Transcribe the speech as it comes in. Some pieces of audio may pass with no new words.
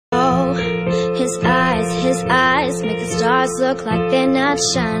his eyes make the stars look like they're not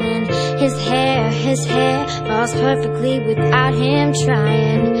shining. His hair falls perfectly without him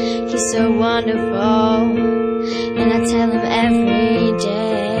trying. He's so wonderful, and I tell him every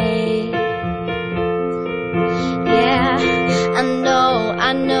day. Yeah,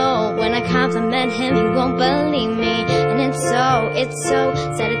 I know, when I compliment him he won't believe me. And it's so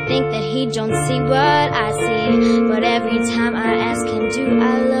sad to think that he don't see what I see. But every time I ask him, do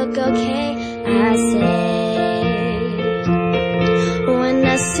I look okay, I say, when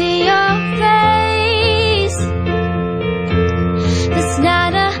I see